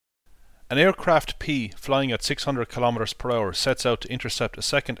An aircraft P flying at 600 km per hour sets out to intercept a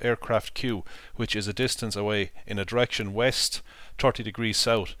second aircraft Q, which is a distance away in a direction west 30 degrees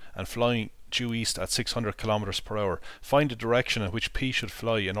south and flying due east at 600 km per hour. Find the direction in which P should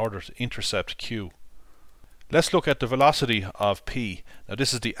fly in order to intercept Q. Let's look at the velocity of P. Now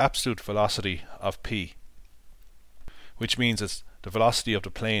this is the absolute velocity of P, which means it's the velocity of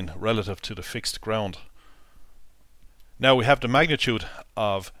the plane relative to the fixed ground. Now we have the magnitude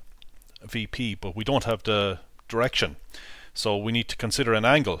of Vp, but we don't have the direction, so we need to consider an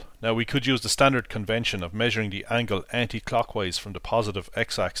angle. Now we could use the standard convention of measuring the angle anti-clockwise from the positive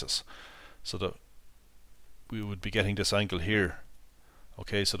x-axis, so that we would be getting this angle here.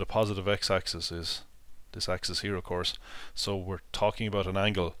 Okay, so the positive x-axis is this axis here, of course, so we're talking about an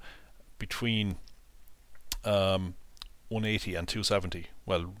angle between 180 and 270,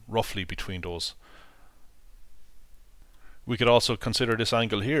 well, roughly between those. We could also consider this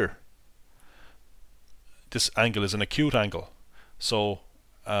angle here. This angle is an acute angle, so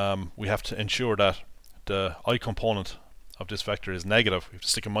we have to ensure that the I component of this vector is negative. We have to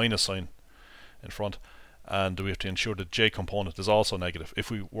stick a minus sign in front, and we have to ensure that J component is also negative if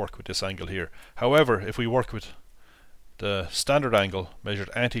we work with this angle here. However, if we work with the standard angle measured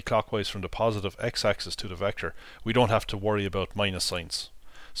anti-clockwise from the positive x-axis to the vector, we don't have to worry about minus signs.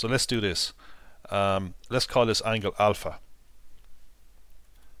 So let's do this. Let's call this angle alpha.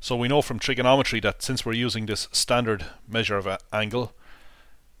 So we know from trigonometry that since we're using this standard measure of angle,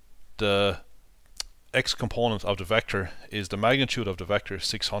 the x component of the vector is the magnitude of the vector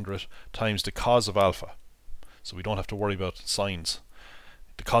 600 times the cos of alpha. So we don't have to worry about signs.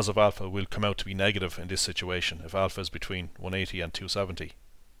 The cos of alpha will come out to be negative in this situation if alpha is between 180 and 270.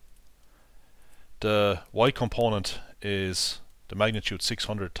 The y component is the magnitude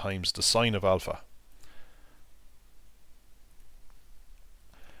 600 times the sine of alpha.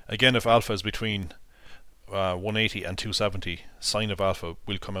 Again, if alpha is between 180 and 270, sine of alpha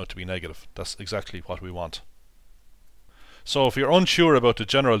will come out to be negative. That's exactly what we want. So if you're unsure about the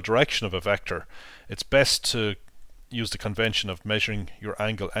general direction of a vector, it's best to use the convention of measuring your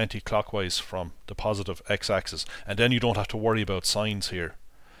angle anti-clockwise from the positive x-axis, and then you don't have to worry about signs here.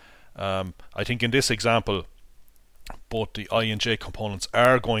 I think in this example both the I and J components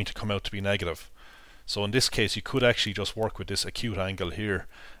are going to come out to be negative. So in this case you could actually just work with this acute angle here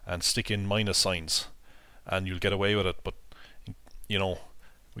and stick in minus signs and you'll get away with it, but you know,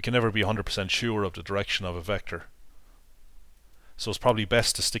 we can never be 100% sure of the direction of a vector. So it's probably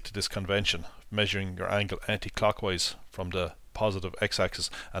best to stick to this convention, measuring your angle anti-clockwise from the positive x-axis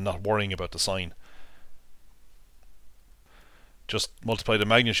and not worrying about the sign. Just multiply the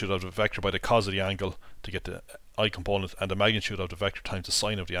magnitude of the vector by the cos of the angle to get the I component, and the magnitude of the vector times the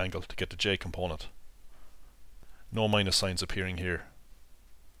sine of the angle to get the J component. No minus signs appearing here.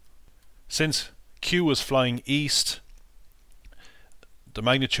 Since Q is flying east, the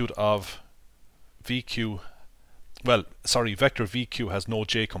magnitude of vector VQ has no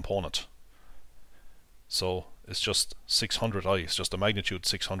J component. So it's just 600I, it's just the magnitude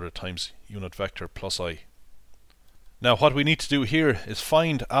 600 times unit vector plus I. Now what we need to do here is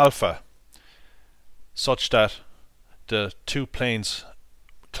find alpha such that the two planes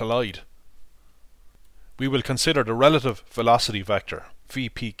collide. We will consider the relative velocity vector,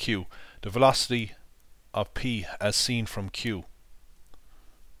 VPQ, the velocity of P as seen from Q.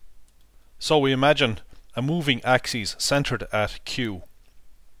 So we imagine a moving axis centered at Q.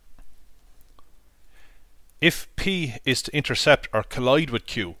 If P is to intercept or collide with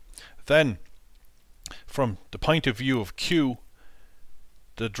Q, then from the point of view of Q,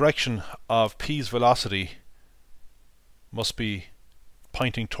 the direction of P's velocity must be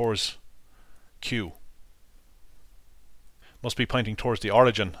pointing towards Q. Must be pointing towards the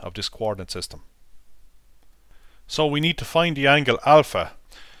origin of this coordinate system. So we need to find the angle alpha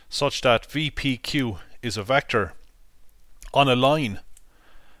such that VPQ is a vector on a line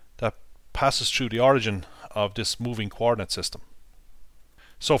that passes through the origin of this moving coordinate system.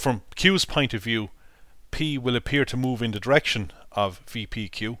 So from Q's point of view, P will appear to move in the direction of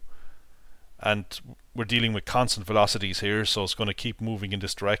VPQ, and we're dealing with constant velocities here, so it's going to keep moving in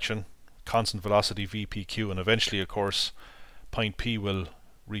this direction, constant velocity VPQ, and eventually of course point P will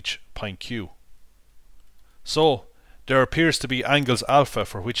reach point Q. So there appears to be angles alpha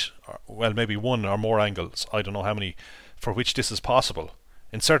for which, well, maybe one or more angles, I don't know how many, for which this is possible.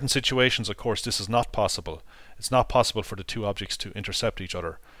 In certain situations, of course, this is not possible. It's not possible for the two objects to intercept each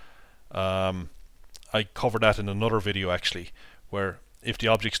other. I covered that in another video actually, where if the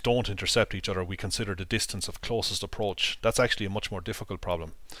objects don't intercept each other, we consider the distance of closest approach. That's actually a much more difficult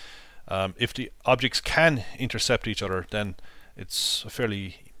problem. If the objects can intercept each other, then it's a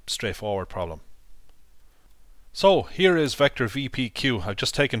fairly straightforward problem. So here is vector VPQ. I've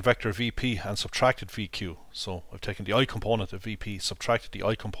just taken vector VP and subtracted VQ. So I've taken the I component of VP, subtracted the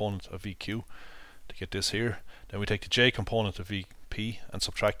I component of VQ to get this here. Then we take the J component of VP and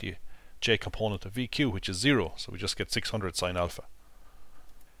subtract the J component of VQ, which is 0. So we just get 600 sine alpha.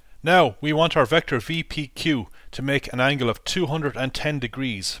 Now we want our vector VPQ to make an angle of 210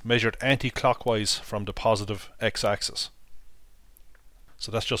 degrees measured anti-clockwise from the positive x-axis.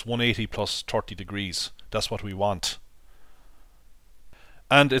 So that's just 180 plus 30 degrees. That's what we want.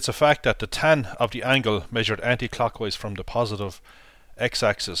 And it's a fact that the tan of the angle measured anti-clockwise from the positive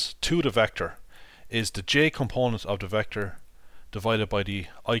x-axis to the vector is the j component of the vector divided by the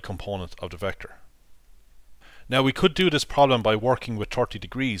I component of the vector. Now we could do this problem by working with 30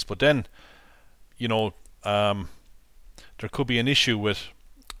 degrees, but then, you know, there could be an issue with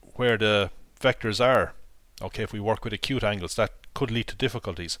where the vectors are. Okay, if we work with acute angles, that could lead to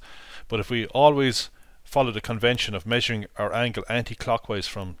difficulties. But if we always follow the convention of measuring our angle anti-clockwise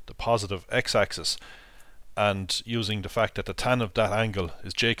from the positive x-axis and using the fact that the tan of that angle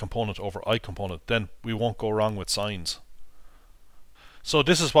is j component over I component, then we won't go wrong with signs. So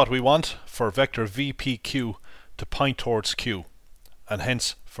this is what we want for vector VPQ to point towards Q, and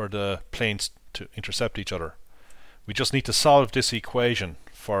hence for the planes to intercept each other. We just need to solve this equation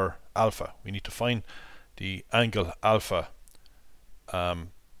for alpha. We need to find the angle alpha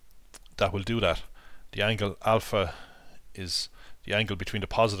that will do that. The angle alpha is the angle between the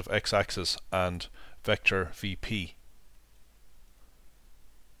positive x-axis and vector VP.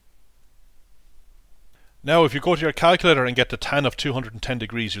 Now if you go to your calculator and get the tan of 210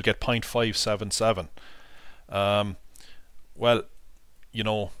 degrees, you'll get 0.577. Well, you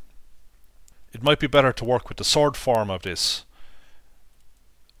know, it might be better to work with the surd form of this,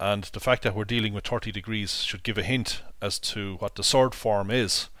 and the fact that we're dealing with 30 degrees should give a hint as to what the surd form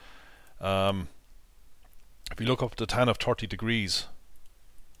is. If you look up the tan of 30 degrees,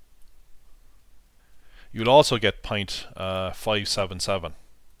 you'll also get 0.577.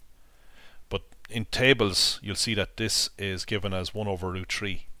 But in tables, you'll see that this is given as 1 over root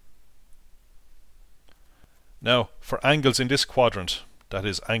 3. Now, for angles in this quadrant, that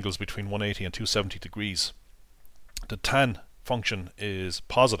is angles between 180 and 270 degrees, the tan function is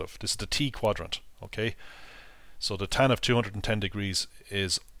positive. This is the T quadrant, okay? So the tan of 210 degrees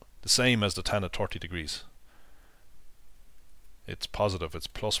is the same as the tan of 30 degrees. It's positive, it's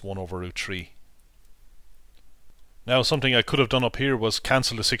plus 1 over root 3. Now something I could have done up here was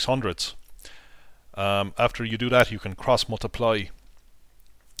cancel the 600s. After you do that, you can cross multiply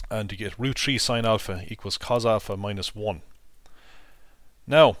and you get root 3 sine alpha equals cos alpha minus 1.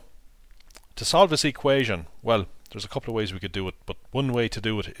 Now, to solve this equation, well, there's a couple of ways we could do it, but one way to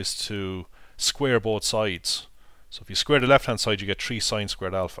do it is to square both sides. So if you square the left hand side, you get 3 sine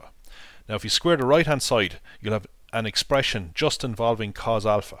squared alpha. Now if you square the right hand side, you'll have an expression just involving cos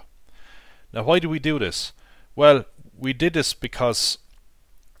alpha. Now why do we do this? Well, we did this because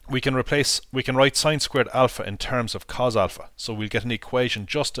we can write sine squared alpha in terms of cos alpha, so we'll get an equation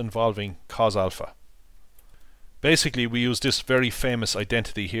just involving cos alpha. Basically, we use this very famous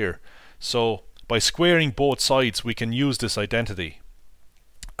identity here. So by squaring both sides, we can use this identity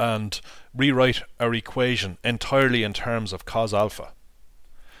and rewrite our equation entirely in terms of cos alpha.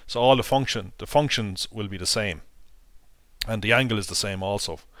 So all the functions will be the same, and the angle is the same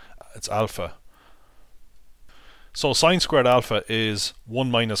also. It's alpha. So sine squared alpha is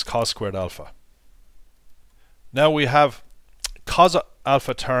 1 minus cos squared alpha. Now we have cos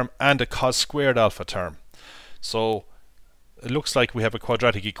alpha term and a cos squared alpha term. So it looks like we have a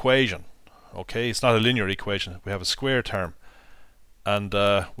quadratic equation. Okay, it's not a linear equation. We have a square term and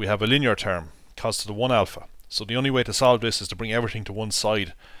we have a linear term, cos to the 1 alpha. So the only way to solve this is to bring everything to one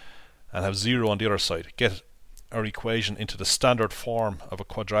side and have 0 on the other side. Get our equation into the standard form of a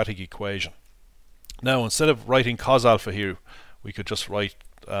quadratic equation. Now instead of writing cos alpha here, we could just write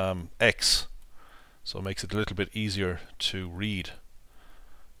x. So it makes it a little bit easier to read.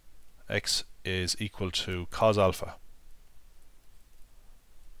 X is equal to cos alpha.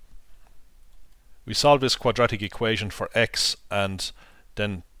 We solve this quadratic equation for x, and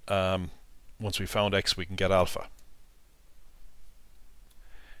then once we found x, we can get alpha.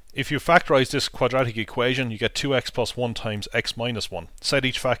 If you factorize this quadratic equation, you get 2x plus 1 times x minus 1. Set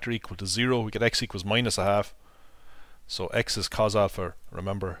each factor equal to 0, we get x equals minus a half. So x is cos alpha,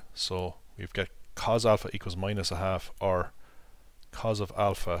 remember. So we've got cos alpha equals minus a half, or cos of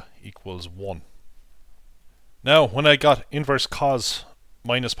alpha equals 1. Now, when I got inverse cos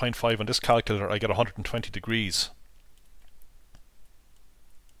minus 0.5 on this calculator, I get 120 degrees.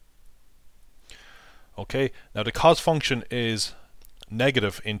 Okay, now the cos function is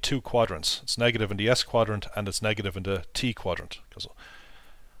negative in two quadrants. It's negative in the S quadrant and it's negative in the T quadrant.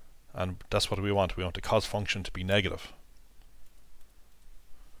 And that's what we want. We want the cos function to be negative.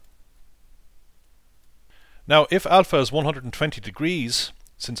 Now, if alpha is 120 degrees,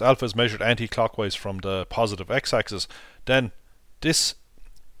 since alpha is measured anti-clockwise from the positive x-axis, then this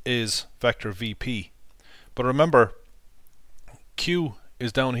is vector VP. But remember, Q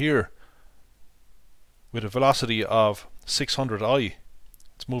is down here with a velocity of 600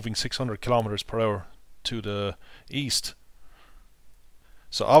 It's moving 600 kilometers per hour to the east.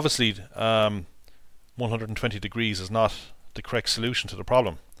 So obviously 120 degrees is not the correct solution to the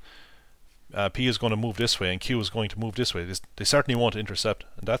problem. P is going to move this way and Q is going to move this way. They certainly won't intercept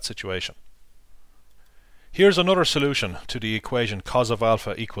in that situation. Here's another solution to the equation cos of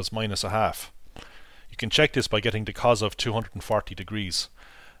alpha equals minus a half. You can check this by getting the cos of 240 degrees.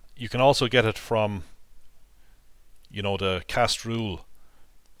 You can also get it from, you know, the cast rule.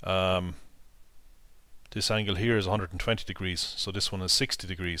 This angle here is 120 degrees, so this one is 60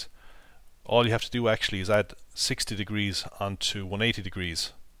 degrees. All you have to do actually is add 60 degrees onto 180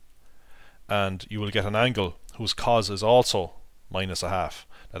 degrees, and you will get an angle whose cos is also minus a half.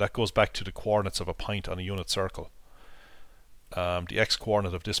 Now that goes back to the coordinates of a point on a unit circle. The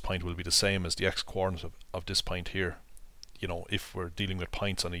x-coordinate of this point will be the same as the x-coordinate of this point here. You know, if we're dealing with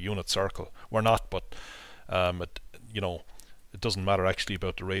points on a unit circle. We're not, but you know, it doesn't matter actually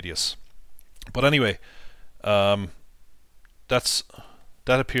about the radius. But anyway, that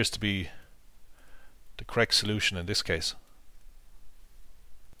appears to be the correct solution in this case.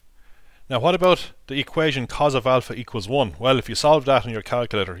 Now what about the equation cos of alpha equals 1? Well, if you solve that on your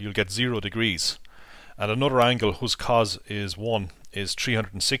calculator, you'll get 0 degrees. And another angle whose cos is 1 is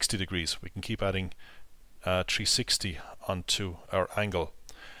 360 degrees. We can keep adding 360 onto our angle.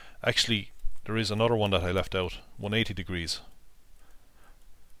 Actually, there is another one that I left out, 180 degrees.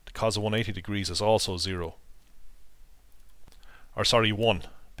 The cos of 180 degrees is also 0. Or sorry, 1,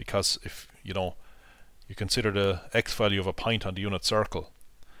 because if you know, you consider the x value of a point on the unit circle.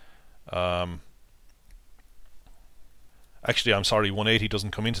 Actually, I'm sorry, 180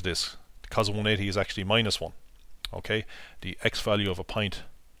 doesn't come into this. The cos of 180 is actually minus 1. Okay, the x value of a point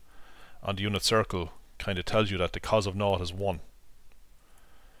on the unit circle kind of tells you that the cos of naught is 1.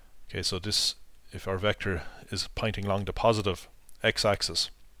 Okay, so this, if our vector is pointing along the positive x-axis,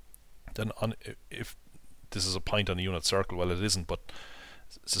 then if this is a point on a unit circle, well, it isn't, but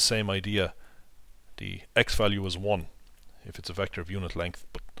it's the same idea. The x value is 1 if it's a vector of unit length.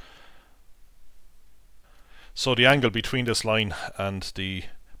 But so the angle between this line and the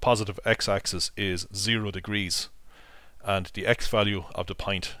positive x-axis is 0 degrees, and the x value of the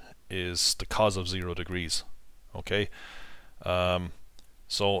point is the cos of 0 degrees. Okay,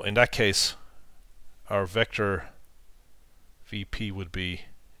 so in that case, our vector VP would be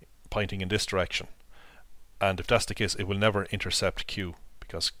pointing in this direction, and if that's the case, it will never intercept Q,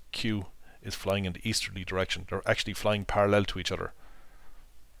 because Q is flying in the easterly direction. They're actually flying parallel to each other.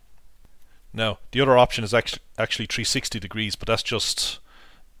 Now the other option is actually 360 degrees, but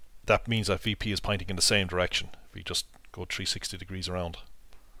that means that VP is pointing in the same direction. We just go 360 degrees around.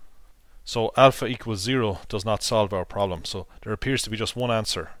 So alpha equals 0 does not solve our problem. So there appears to be just one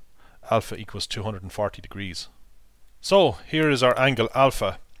answer. Alpha equals 240 degrees. So here is our angle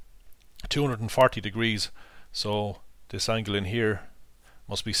alpha, 240 degrees. So this angle in here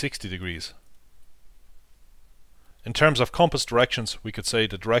must be 60 degrees. In terms of compass directions, we could say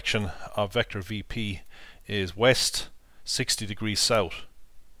the direction of vector VP is west, 60 degrees south.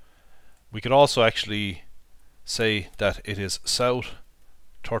 We could also actually say that it is south,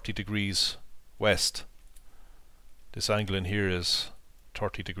 30 degrees west. This angle in here is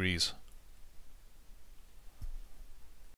 30 degrees.